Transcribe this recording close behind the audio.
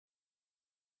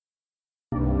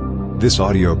This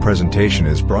audio presentation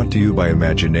is brought to you by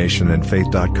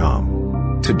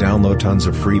imaginationandfaith.com. To download tons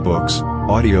of free books,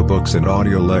 audiobooks and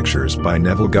audio lectures by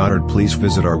Neville Goddard, please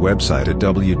visit our website at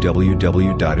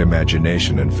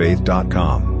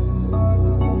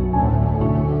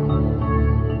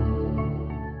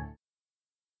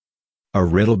www.imaginationandfaith.com. A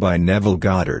Riddle by Neville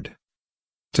Goddard.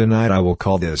 Tonight I will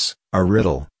call this, a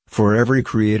riddle, for every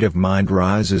creative mind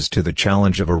rises to the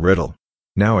challenge of a riddle.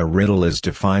 Now a riddle is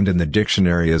defined in the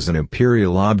dictionary as an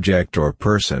imperial object or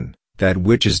person, that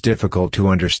which is difficult to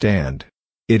understand.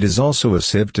 It is also a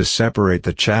sieve to separate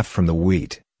the chaff from the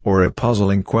wheat, or a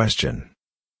puzzling question.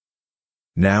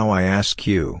 Now I ask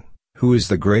you, who is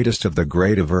the greatest of the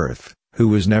great of earth, who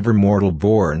was never mortal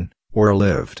born, or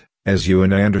lived, as you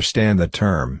and I understand the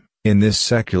term, in this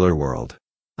secular world?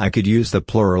 I could use the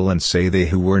plural and say they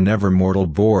who were never mortal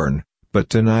born, but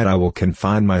tonight I will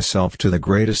confine myself to the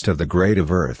greatest of the great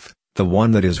of earth, the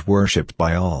one that is worshipped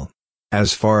by all.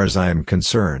 As far as I am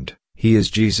concerned, he is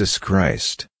Jesus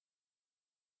Christ.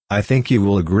 I think you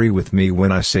will agree with me when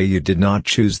I say you did not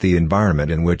choose the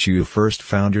environment in which you first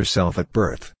found yourself at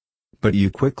birth. But you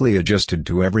quickly adjusted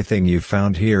to everything you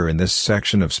found here in this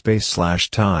section of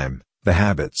space/time, the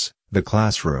habits, the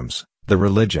classrooms, the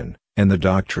religion, and the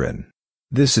doctrine.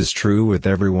 This is true with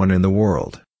everyone in the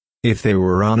world. If they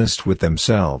were honest with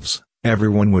themselves,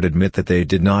 everyone would admit that they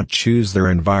did not choose their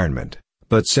environment,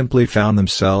 but simply found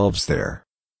themselves there.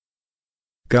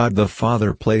 God the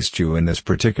Father placed you in this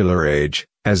particular age,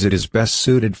 as it is best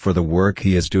suited for the work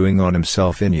He is doing on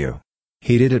Himself in you.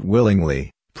 He did it willingly,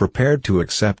 prepared to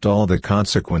accept all the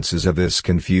consequences of this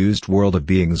confused world of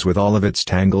beings with all of its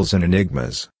tangles and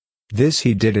enigmas. This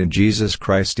He did in Jesus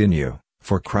Christ in you,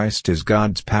 for Christ is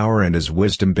God's power and His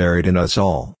wisdom buried in us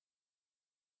all.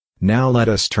 Now let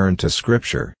us turn to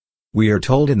Scripture. We are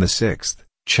told in the 6th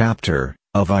chapter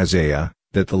of Isaiah,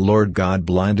 that the Lord God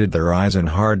blinded their eyes and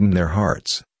hardened their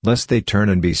hearts, lest they turn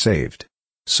and be saved.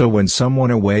 So when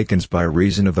someone awakens by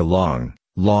reason of the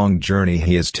long journey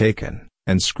he has taken,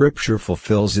 and Scripture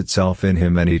fulfills itself in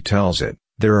him and he tells it,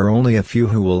 there are only a few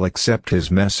who will accept his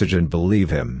message and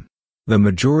believe him. The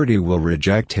majority will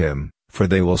reject him, for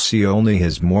they will see only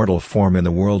his mortal form in the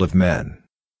world of men.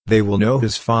 They will know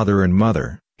his father and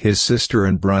mother, his sister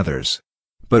and brothers.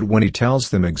 But when he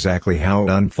tells them exactly how it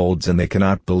unfolds and they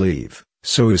cannot believe,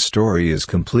 so his story is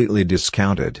completely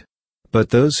discounted.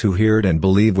 But those who hear it and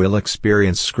believe will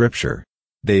experience Scripture.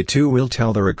 They too will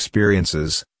tell their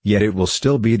experiences, yet it will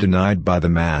still be denied by the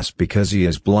mass because he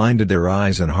has blinded their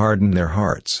eyes and hardened their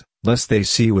hearts, lest they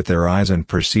see with their eyes and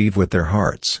perceive with their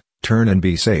hearts, turn and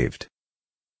be saved.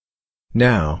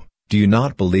 Now, do you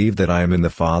not believe that I am in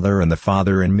the Father and the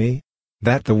Father in me?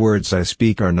 That the words I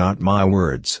speak are not my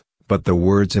words, but the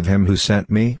words of him who sent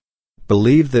me?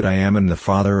 Believe that I am in the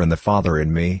Father and the Father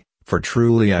in me, for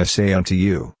truly I say unto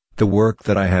you, the work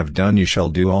that I have done you shall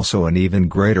do also, and even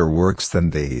greater works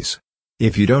than these.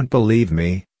 If you don't believe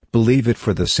me, believe it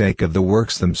for the sake of the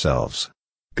works themselves.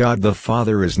 God the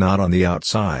Father is not on the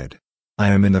outside. I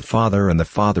am in the Father and the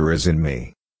Father is in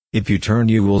me. If you turn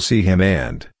you will see him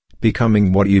and,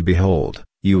 becoming what you behold,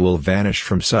 you will vanish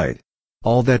from sight.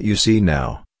 All that you see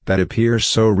now, that appears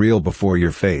so real before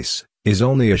your face, is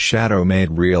only a shadow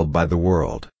made real by the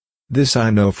world. This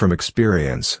I know from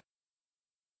experience.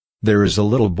 There is a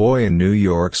little boy in New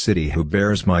York City who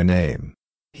bears my name.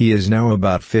 He is now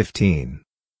about 15.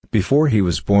 Before he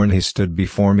was born he stood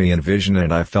before me in vision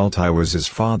and I felt I was his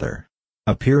father.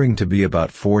 Appearing to be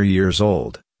about 4 years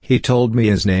old, he told me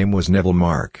his name was Neville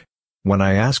Mark. When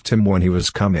I asked him when he was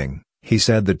coming, he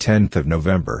said the 10th of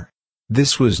November.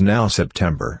 This was now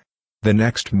September. The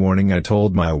next morning I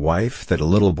told my wife that a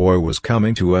little boy was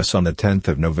coming to us on the 10th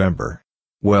of November.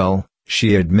 Well,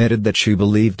 she admitted that she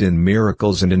believed in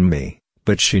miracles and in me,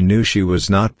 but she knew she was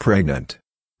not pregnant.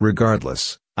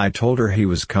 Regardless, I told her he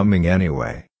was coming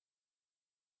anyway.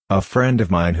 A friend of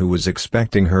mine who was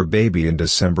expecting her baby in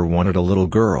December wanted a little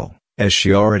girl, as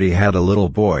she already had a little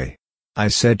boy. I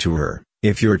said to her,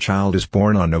 if your child is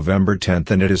born on November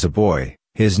 10th and it is a boy,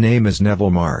 his name is Neville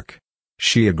Mark.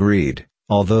 She agreed,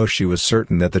 although she was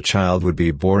certain that the child would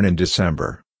be born in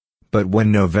December. But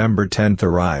when November 10th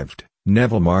arrived,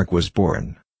 Neville Mark was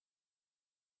born.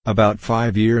 About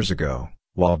 5 years ago,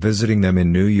 while visiting them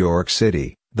in New York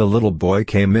City, the little boy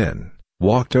came in,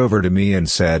 walked over to me and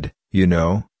said, you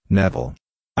know, Neville,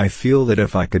 I feel that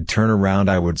if I could turn around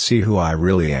I would see who I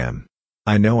really am.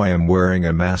 I know I am wearing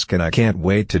a mask and I can't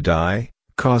wait to die,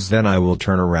 'cause then I will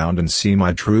turn around and see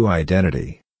my true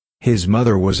identity. His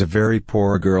mother was a very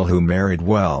poor girl who married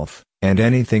wealth, and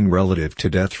anything relative to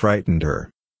death frightened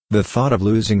her. The thought of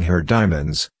losing her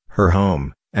diamonds, her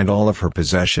home, and all of her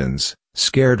possessions,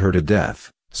 scared her to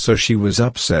death, so she was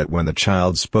upset when the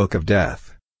child spoke of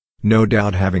death. No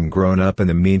doubt having grown up in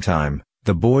the meantime,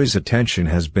 the boy's attention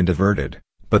has been diverted,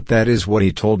 but that is what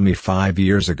he told me 5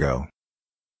 years ago.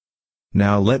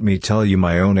 Now let me tell you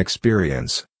my own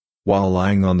experience. While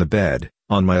lying on the bed,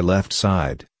 on my left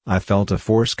side, I felt a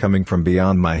force coming from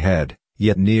beyond my head,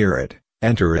 yet near it,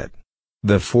 enter it.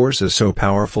 The force is so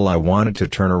powerful I wanted to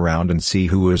turn around and see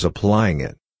who was applying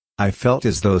it. I felt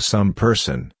as though some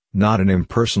person, not an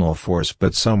impersonal force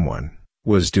but someone,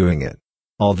 was doing it.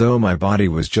 Although my body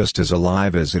was just as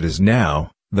alive as it is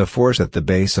now, the force at the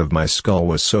base of my skull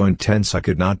was so intense I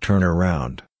could not turn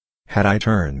around. Had I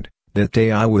turned, that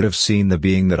day I would have seen the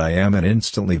being that I am and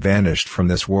instantly vanished from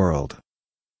this world.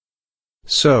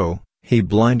 So, he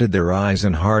blinded their eyes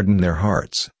and hardened their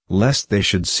hearts, lest they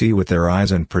should see with their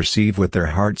eyes and perceive with their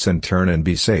hearts and turn and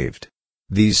be saved.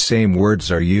 These same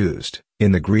words are used,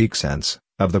 in the Greek sense,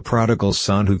 of the prodigal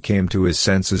son who came to his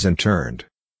senses and turned.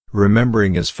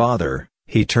 Remembering his father,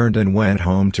 he turned and went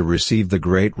home to receive the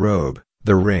great robe,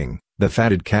 the ring, the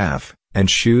fatted calf, and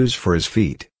shoes for his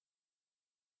feet.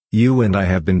 You and I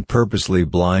have been purposely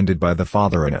blinded by the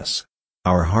Father in us.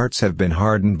 Our hearts have been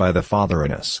hardened by the Father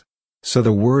in us. So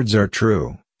the words are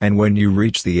true, and when you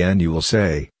reach the end you will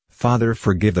say, Father,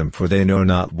 forgive them for they know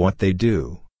not what they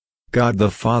do. God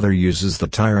the Father uses the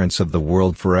tyrants of the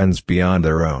world for ends beyond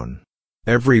their own.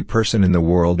 Every person in the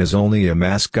world is only a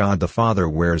mask God the Father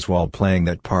wears while playing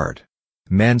that part.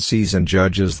 Man sees and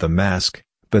judges the mask,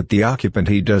 but the occupant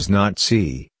he does not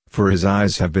see, for his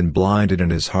eyes have been blinded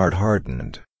and his heart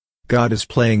hardened. God is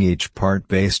playing each part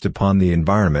based upon the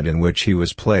environment in which he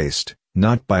was placed,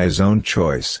 not by his own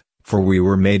choice, for we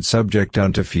were made subject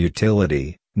unto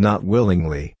futility, not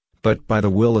willingly, but by the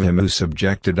will of him who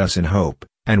subjected us in hope,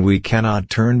 and we cannot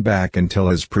turn back until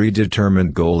his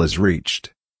predetermined goal is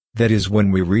reached. That is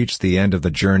when we reach the end of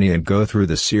the journey and go through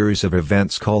the series of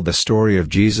events called the story of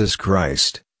Jesus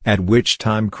Christ, at which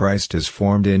time Christ is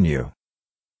formed in you.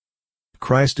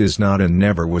 Christ is not and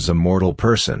never was a mortal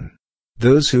person.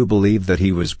 Those who believe that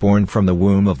he was born from the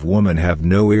womb of woman have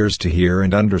no ears to hear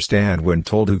and understand when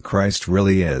told who Christ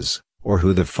really is, or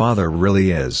who the Father really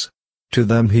is. To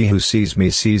them he who sees me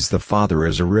sees the Father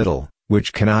is a riddle,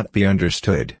 which cannot be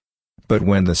understood. But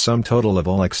when the sum total of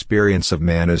all experience of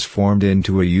man is formed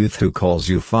into a youth who calls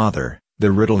you Father,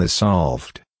 the riddle is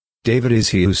solved. David is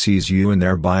he who sees you and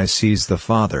thereby sees the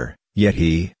Father, yet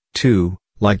he, too,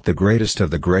 like the greatest of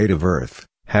the great of earth,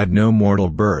 had no mortal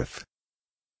birth.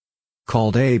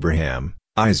 Called Abraham,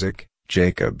 Isaac,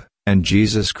 Jacob, and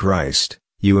Jesus Christ,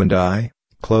 you and I,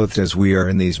 clothed as we are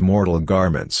in these mortal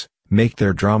garments, make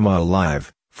their drama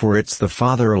alive, for it's the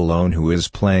Father alone who is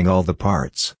playing all the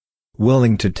parts.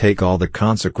 Willing to take all the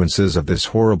consequences of this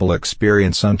horrible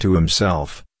experience unto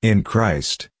himself, in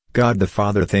Christ, God the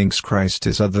Father thinks Christ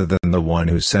is other than the one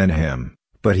who sent him,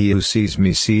 but he who sees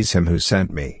me sees him who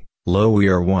sent me, lo we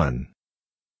are one.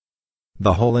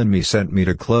 The whole in me sent me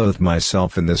to clothe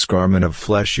myself in this garment of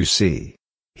flesh you see.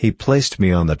 He placed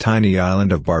me on the tiny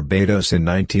island of Barbados in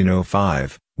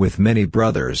 1905, with many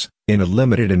brothers, in a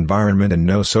limited environment and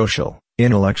no social,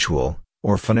 intellectual,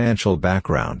 or financial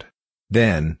background.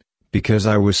 Then, because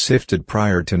I was sifted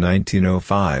prior to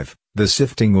 1905, the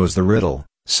sifting was the riddle,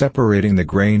 separating the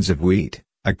grains of wheat.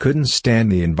 I couldn't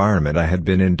stand the environment I had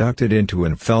been inducted into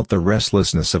and felt the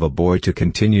restlessness of a boy to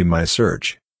continue my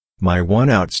search. My one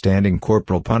outstanding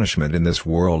corporal punishment in this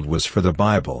world was for the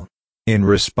Bible. In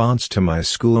response to my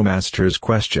schoolmaster's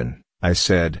question, I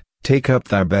said, "Take up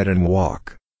thy bed and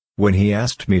walk." When he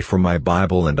asked me for my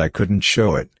Bible and I couldn't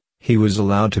show it, he was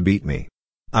allowed to beat me.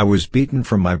 I was beaten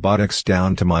from my buttocks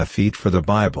down to my feet for the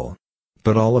Bible.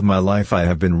 But all of my life I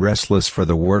have been restless for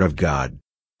the Word of God.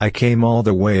 I came all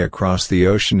the way across the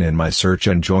ocean in my search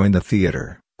and joined the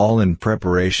theater, all in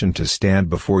preparation to stand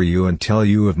before you and tell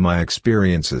you of my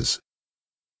experiences.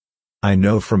 I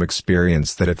know from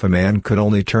experience that if a man could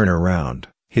only turn around,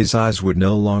 his eyes would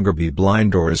no longer be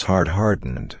blind or his heart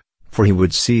hardened, for he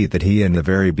would see that he and the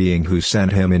very being who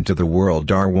sent him into the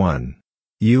world are one.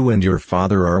 You and your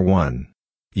Father are one.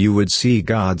 You would see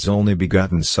God's only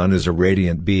begotten Son as a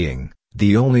radiant being,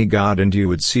 the only God, and you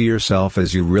would see yourself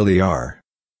as you really are.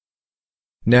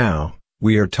 Now,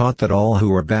 we are taught that all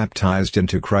who are baptized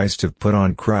into Christ have put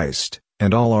on Christ,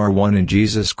 and all are one in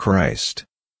Jesus Christ.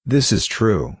 This is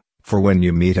true, for when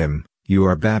you meet him, you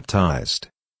are baptized.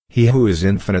 He who is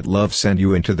infinite love sent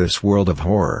you into this world of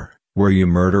horror, where you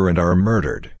murder and are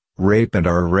murdered, rape and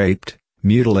are raped,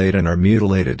 mutilate and are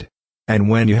mutilated. And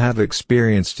when you have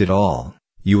experienced it all,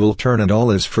 you will turn and all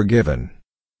is forgiven.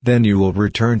 Then you will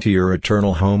return to your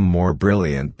eternal home more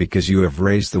brilliant because you have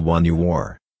raised the one you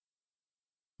wore.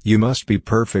 You must be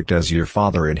perfect as your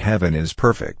Father in heaven is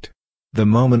perfect. The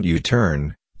moment you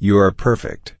turn, you are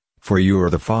perfect, for you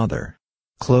are the Father.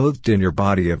 Clothed in your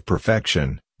body of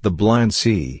perfection, the blind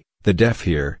see, the deaf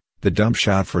hear, the dumb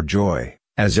shout for joy,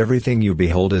 as everything you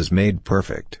behold is made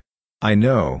perfect. I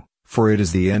know, for it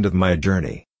is the end of my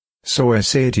journey. So I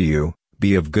say to you,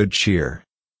 be of good cheer.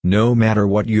 No matter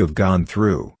what you have gone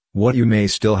through, what you may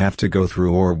still have to go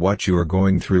through or what you are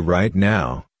going through right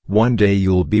now, one day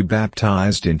you'll be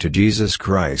baptized into Jesus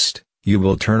Christ, you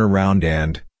will turn around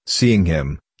and, seeing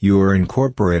Him, you are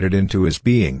incorporated into His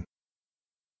being.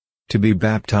 To be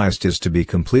baptized is to be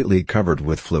completely covered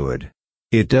with fluid.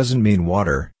 It doesn't mean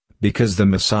water, because the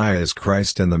Messiah is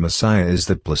Christ and the Messiah is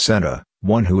the placenta,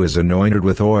 one who is anointed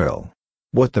with oil.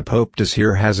 What the Pope does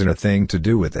here hasn't a thing to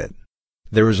do with it.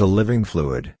 There is a living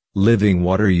fluid, living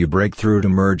water you break through to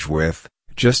merge with,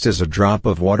 just as a drop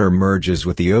of water merges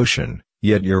with the ocean,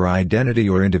 yet your identity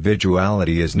or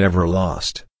individuality is never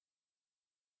lost.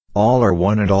 All are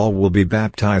one and all will be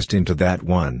baptized into that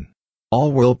one.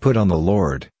 All will put on the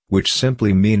Lord, which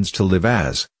simply means to live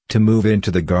as, to move into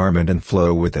the garment and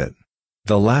flow with it.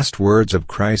 The last words of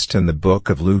Christ in the book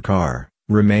of Luke are,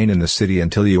 "Remain in the city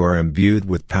until you are imbued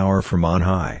with power from on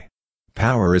high."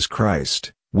 Power is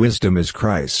Christ, wisdom is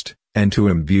Christ, and to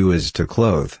imbue is to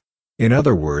clothe. In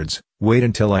other words, wait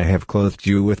until I have clothed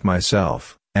you with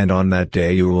myself, and on that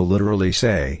day you will literally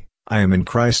say, I am in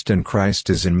Christ and Christ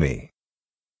is in me.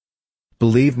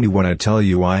 Believe me when I tell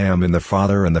you I am in the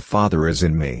Father and the Father is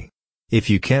in me. If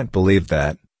you can't believe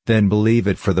that, then believe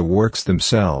it for the works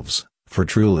themselves, for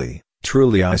truly,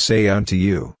 truly I say unto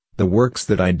you, the works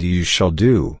that I do you shall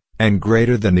do, and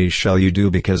greater than these shall you do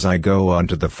because I go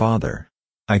unto the Father.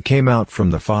 I came out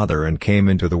from the Father and came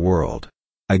into the world.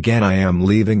 Again I am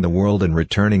leaving the world and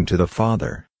returning to the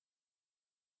Father.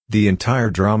 The entire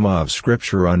drama of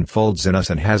Scripture unfolds in us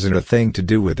and hasn't a thing to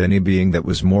do with any being that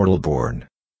was mortal born.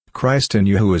 Christ in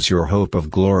you who is your hope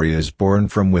of glory is born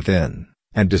from within,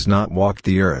 and does not walk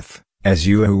the earth, as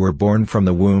you who were born from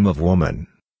the womb of woman.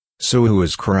 So who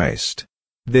is Christ?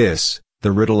 This,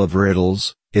 the riddle of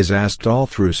riddles, is asked all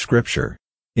through Scripture.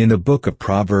 In the book of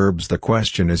Proverbs the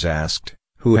question is asked,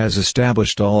 who has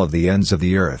established all of the ends of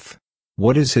the earth?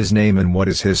 What is his name and what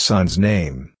is his son's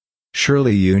name?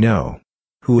 Surely you know.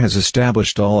 Who has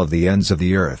established all of the ends of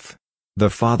the earth? The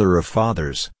Father of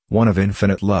fathers, one of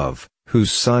infinite love,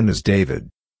 whose son is David.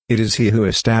 It is he who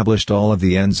established all of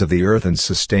the ends of the earth and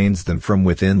sustains them from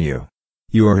within you.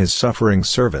 You are his suffering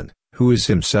servant, who is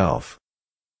himself.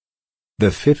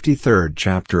 The 53rd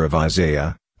chapter of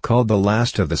Isaiah, called the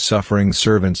last of the suffering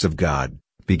servants of God,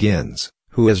 begins,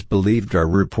 Who has believed our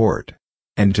report?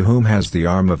 And to whom has the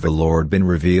arm of the Lord been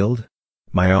revealed?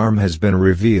 My arm has been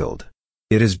revealed.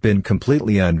 It has been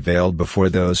completely unveiled before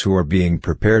those who are being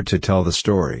prepared to tell the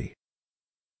story.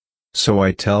 So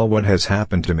I tell what has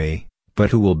happened to me, but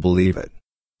who will believe it?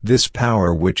 This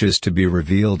power which is to be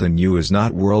revealed in you is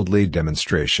not worldly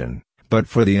demonstration, but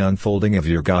for the unfolding of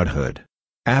your godhood.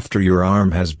 After your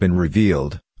arm has been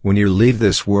revealed, when you leave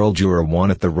this world you are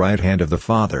one at the right hand of the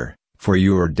Father, for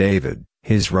you are David,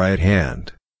 his right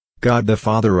hand. God the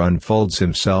Father unfolds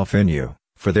himself in you,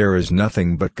 for there is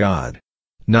nothing but God.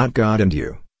 Not God and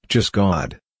you, just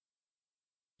God.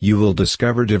 You will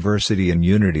discover diversity and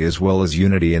unity as well as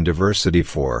unity and diversity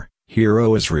for, hear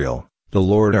O Israel, the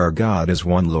Lord our God is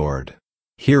one Lord.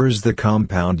 Here is the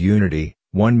compound unity,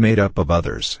 one made up of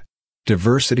others.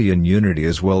 Diversity and unity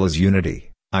as well as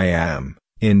unity, I am,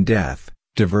 in death,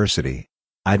 diversity.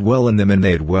 I dwell in them and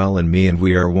they dwell in me and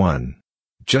we are one.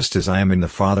 Just as I am in the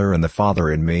Father and the Father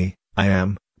in me, I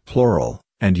am, plural,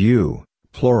 and you,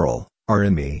 plural, are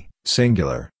in me,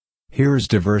 singular. Here is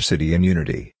diversity and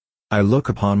unity. I look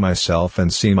upon myself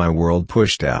and see my world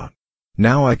pushed out.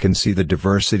 Now I can see the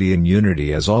diversity and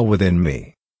unity as all within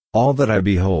me. All that I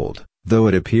behold, though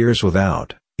it appears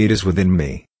without, it is within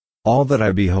me. All that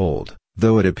I behold,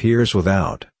 though it appears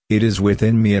without, it is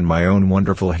within me and my own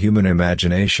wonderful human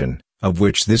imagination, of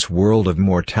which this world of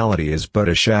mortality is but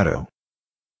a shadow.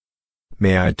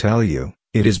 May I tell you,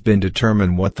 it has been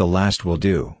determined what the last will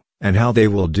do, and how they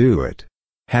will do it.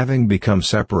 Having become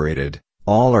separated,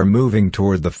 all are moving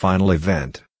toward the final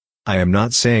event. I am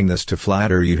not saying this to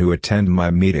flatter you who attend my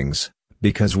meetings,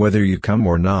 because whether you come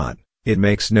or not, it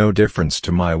makes no difference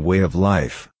to my way of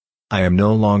life. I am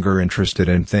no longer interested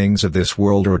in things of this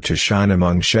world or to shine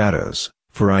among shadows,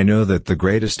 for I know that the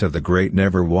greatest of the great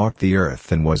never walked the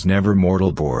earth and was never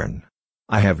mortal born.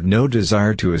 I have no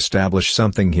desire to establish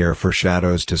something here for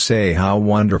shadows to say how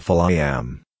wonderful I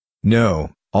am.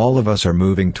 No, all of us are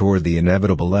moving toward the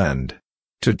inevitable end.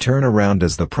 To turn around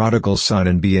as the prodigal son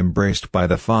and be embraced by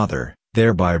the Father,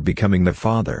 thereby becoming the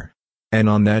Father. And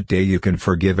on that day you can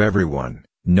forgive everyone,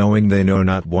 knowing they know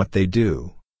not what they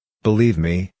do. Believe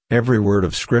me, every word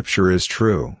of Scripture is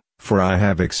true, for I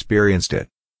have experienced it.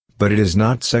 But it is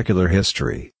not secular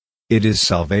history. It is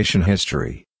salvation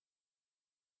history.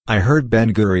 I heard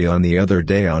Ben-Gurion the other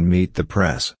day on Meet the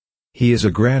Press. He is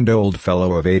a grand old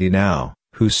fellow of 80 now,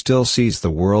 who still sees the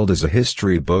world as a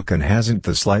history book and hasn't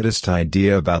the slightest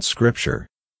idea about Scripture.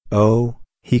 Oh,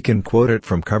 he can quote it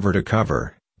from cover to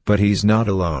cover, but he's not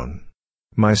alone.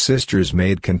 My sister's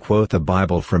maid can quote the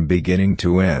Bible from beginning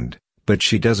to end, but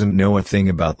she doesn't know a thing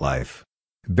about life.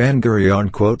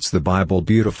 Ben-Gurion quotes the Bible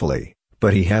beautifully,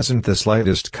 but he hasn't the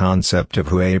slightest concept of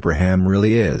who Abraham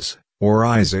really is, or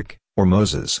Isaac, or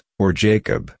Moses, or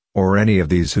Jacob, or any of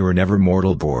these who are never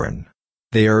mortal born.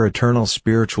 They are eternal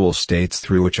spiritual states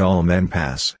through which all men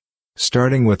pass.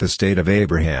 Starting with the state of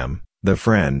Abraham, the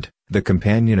friend, the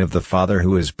companion of the Father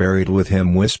who is buried with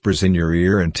him whispers in your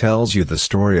ear and tells you the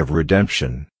story of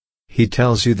redemption. He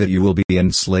tells you that you will be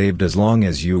enslaved as long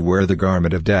as you wear the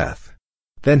garment of death.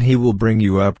 Then he will bring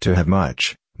you up to have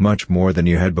much, much more than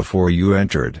you had before you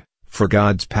entered, for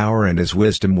God's power and His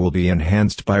wisdom will be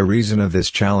enhanced by reason of this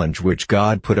challenge which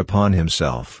God put upon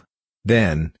Himself.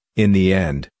 Then, in the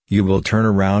end, you will turn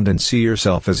around and see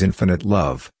yourself as infinite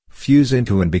love, fuse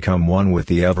into and become one with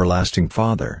the everlasting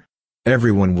Father.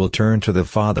 Everyone will turn to the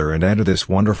Father and enter this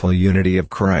wonderful unity of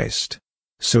Christ.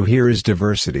 So here is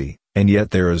diversity, and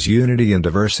yet there is unity in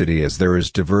diversity as there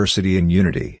is diversity in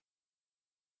unity.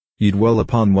 You dwell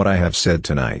upon what I have said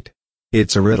tonight.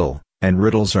 It's a riddle, and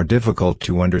riddles are difficult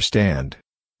to understand.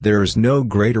 There is no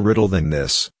greater riddle than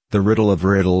this, the riddle of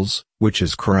riddles, which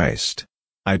is Christ.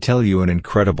 I tell you an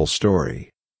incredible story.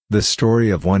 The story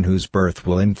of one whose birth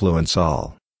will influence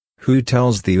all. Who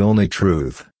tells the only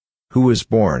truth. Who was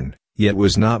born, yet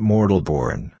was not mortal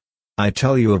born. I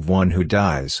tell you of one who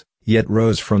dies, yet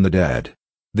rose from the dead.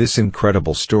 This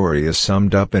incredible story is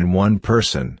summed up in one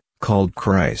person, called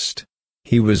Christ.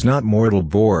 He was not mortal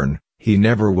born, he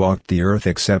never walked the earth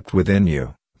except within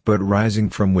you, but rising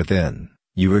from within,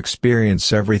 you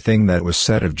experience everything that was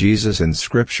said of Jesus in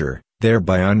Scripture,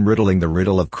 thereby unriddling the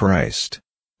riddle of Christ.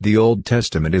 The Old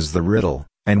Testament is the riddle,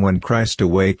 and when Christ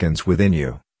awakens within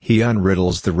you, He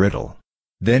unriddles the riddle.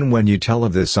 Then when you tell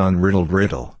of this unriddled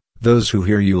riddle, those who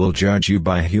hear you will judge you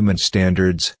by human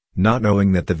standards, not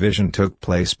knowing that the vision took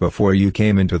place before you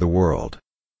came into the world.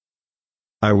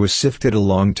 I was sifted a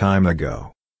long time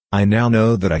ago. I now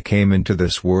know that I came into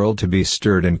this world to be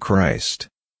stirred in Christ.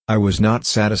 I was not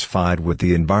satisfied with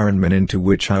the environment into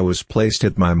which I was placed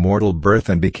at my mortal birth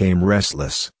and became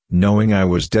restless, knowing I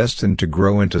was destined to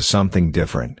grow into something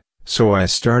different, so I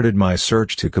started my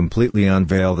search to completely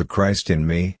unveil the Christ in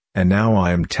me, and now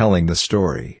I am telling the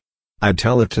story. I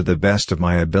tell it to the best of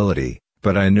my ability,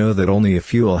 but I know that only a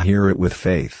few will hear it with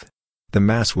faith. The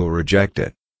mass will reject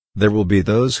it. There will be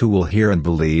those who will hear and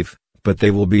believe, but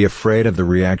they will be afraid of the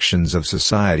reactions of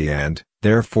society and,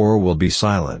 therefore will be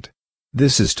silent.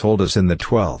 This is told us in the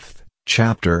 12th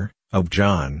chapter of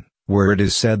John, where it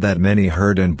is said that many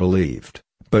heard and believed,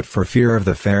 but for fear of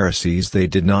the Pharisees they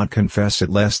did not confess it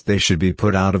lest they should be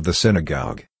put out of the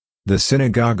synagogue. The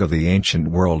synagogue of the ancient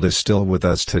world is still with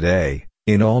us today,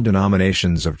 in all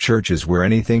denominations of churches where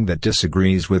anything that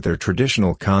disagrees with their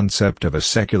traditional concept of a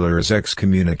secular is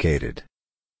excommunicated.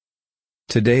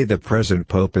 Today the present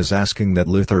Pope is asking that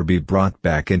Luther be brought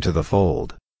back into the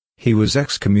fold. He was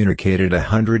excommunicated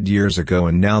 100 years ago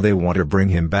and now they want to bring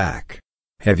him back.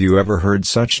 Have you ever heard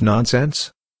such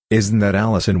nonsense? Isn't that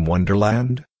Alice in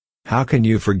Wonderland? How can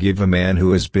you forgive a man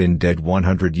who has been dead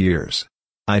 100 years?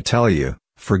 I tell you,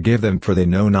 forgive them for they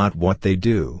know not what they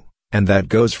do, and that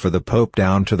goes for the Pope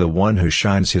down to the one who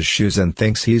shines his shoes and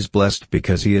thinks he's blessed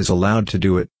because he is allowed to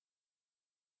do it.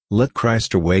 Let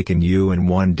Christ awaken you and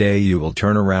one day you will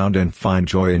turn around and find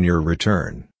joy in your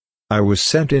return. I was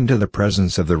sent into the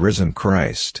presence of the risen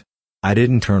Christ. I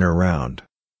didn't turn around.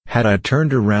 Had I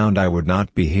turned around I would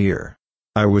not be here.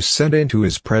 I was sent into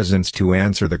His presence to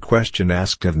answer the question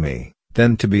asked of me,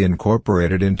 then to be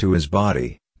incorporated into His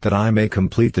body, that I may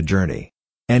complete the journey.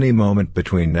 Any moment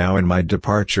between now and my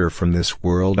departure from this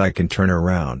world I can turn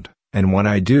around, and when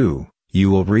I do, you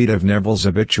will read of Neville's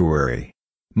obituary.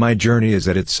 My journey is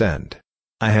at its end.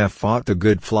 I have fought the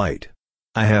good fight.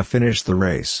 I have finished the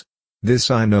race. This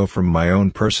I know from my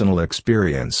own personal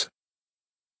experience.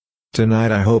 Tonight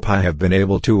I hope I have been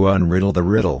able to unriddle the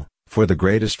riddle, for the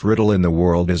greatest riddle in the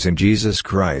world is in Jesus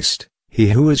Christ,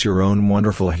 He who is your own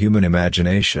wonderful human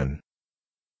imagination.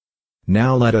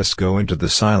 Now let us go into the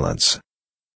silence.